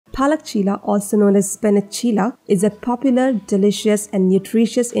Palak Chilla, also known as Spinach Cheela, is a popular, delicious and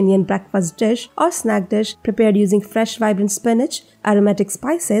nutritious Indian breakfast dish or snack dish prepared using fresh, vibrant spinach, aromatic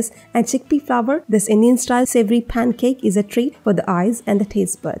spices and chickpea flour. This Indian-style savory pancake is a treat for the eyes and the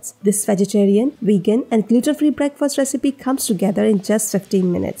taste buds. This vegetarian, vegan and gluten-free breakfast recipe comes together in just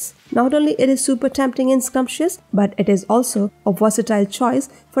 15 minutes. Not only it is super tempting and scrumptious, but it is also a versatile choice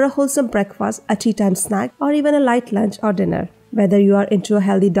for a wholesome breakfast, a tea-time snack or even a light lunch or dinner. Whether you are into a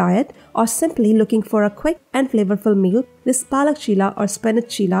healthy diet or simply looking for a quick and flavorful meal, this Palak Chilla or Spinach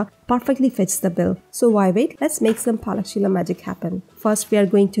Cheela perfectly fits the bill. So why wait? Let's make some Palak Chilla magic happen. First, we are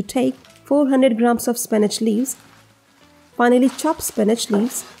going to take 400 grams of spinach leaves, finely chopped spinach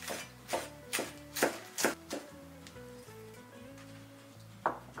leaves,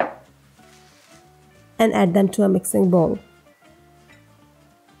 and add them to a mixing bowl.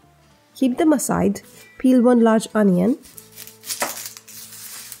 Keep them aside. Peel one large onion,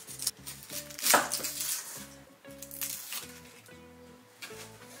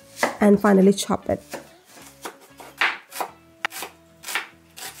 and finally chop it.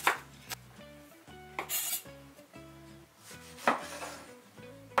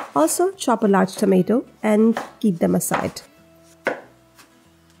 Also chop a large tomato and keep them aside.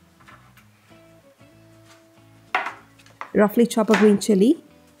 Roughly chop a green chili.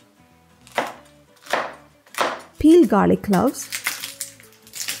 Peel garlic cloves.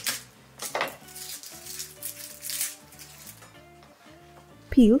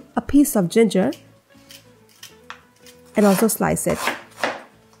 Peel a piece of ginger and also slice it.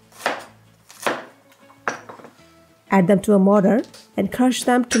 Add them to a mortar and crush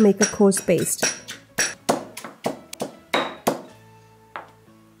them to make a coarse paste.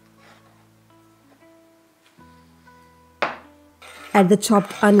 Add the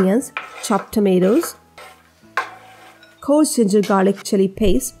chopped onions, chopped tomatoes, coarse ginger garlic chili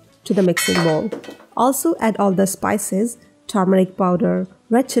paste to the mixing bowl. Also add all the spices, turmeric powder,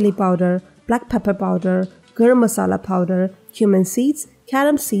 red chili powder, black pepper powder, garam masala powder, cumin seeds,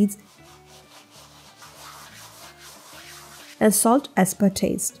 carom seeds, and salt as per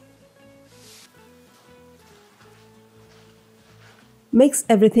taste. Mix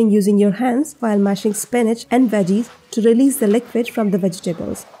everything using your hands while mashing spinach and veggies to release the liquid from the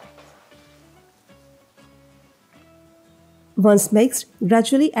vegetables. Once mixed,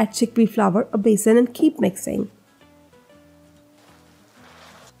 gradually add chickpea flour or besan and keep mixing.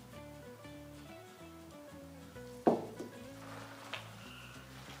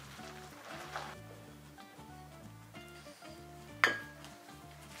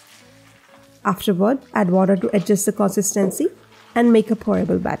 Afterward, add water to adjust the consistency and make a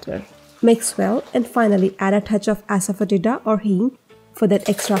pourable batter. Mix well and finally add a touch of asafoetida or hing for that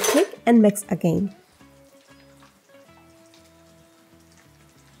extra kick and mix again.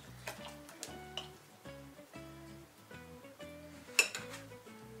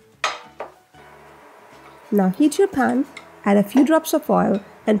 Now heat your pan, add a few drops of oil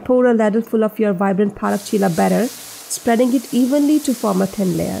and pour a ladle full of your vibrant Palak Chilla batter, spreading it evenly to form a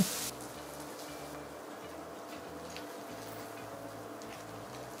thin layer.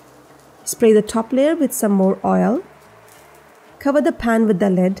 Spray the top layer with some more oil. Cover the pan with the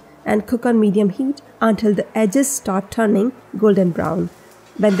lid and cook on medium heat until the edges start turning golden brown.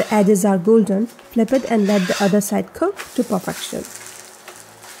 When the edges are golden, flip it and let the other side cook to perfection.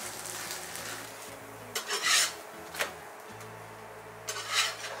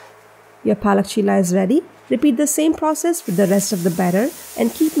 Your Palak Chilla is ready. Repeat the same process with the rest of the batter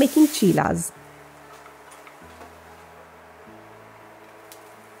and keep making cheelas.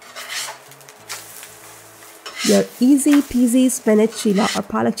 Your easy peasy spinach cheela or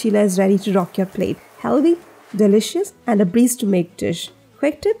Palak Chilla is ready to rock your plate. Healthy, delicious and a breeze to make dish.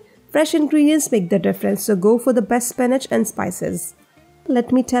 Quick tip, fresh ingredients make the difference, so go for the best spinach and spices.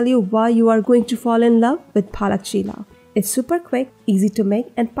 Let me tell you why you are going to fall in love with Palak Chilla. It's super quick, easy to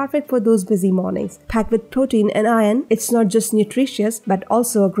make and perfect for those busy mornings. Packed with protein and iron, it's not just nutritious but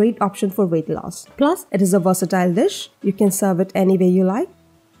also a great option for weight loss. Plus, it is a versatile dish. You can serve it any way you like.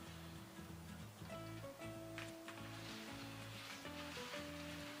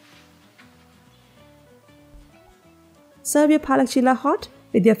 Serve your Palak Chilla hot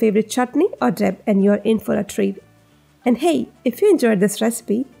with your favorite chutney or dip and you're in for a treat. And hey, if you enjoyed this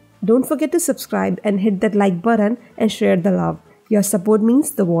recipe, don't forget to subscribe and hit that like button and share the love. Your support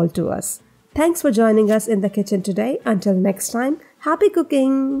means the world to us. Thanks for joining us in the kitchen today. Until next time, happy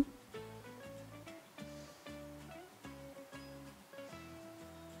cooking!